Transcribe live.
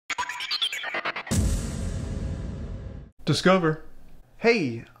Discover.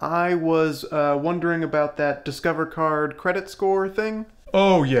 Hey, I was wondering about that Discover card credit score thing.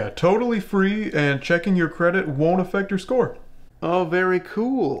 Oh yeah, totally free, and checking your credit won't affect your score. Oh, very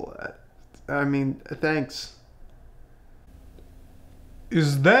cool. I mean, thanks.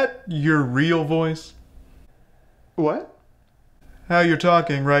 Is that your real voice? What? How you're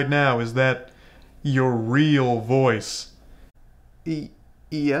talking right now, is that your real voice?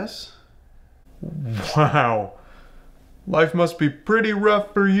 Yes? Wow. Life must be pretty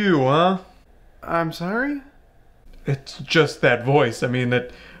rough for you, huh? I'm sorry? It's just that voice. I mean,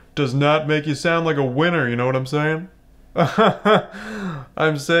 that does not make you sound like a winner, you know what I'm saying?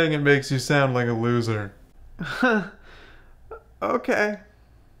 I'm saying it makes you sound like a loser. Okay.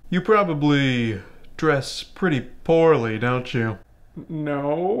 You probably dress pretty poorly, don't you?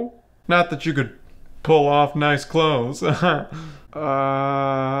 No. Not that you could pull off nice clothes.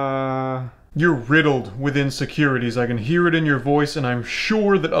 You're riddled with insecurities. I can hear it in your voice, and I'm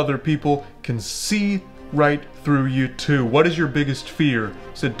sure that other people can see right through you too. What is your biggest fear?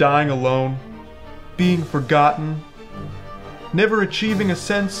 Is it dying alone? Being forgotten? Never achieving a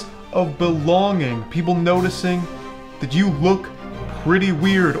sense of belonging? People noticing that you look pretty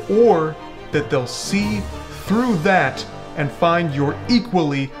weird, or that they'll see through that and find your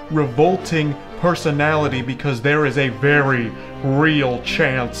equally revolting personality, because there is a very real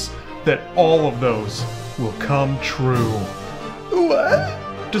chance that all of those will come true.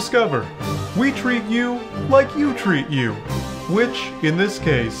 What? Discover. We treat you like you treat you, which, in this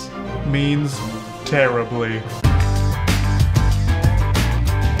case, means terribly.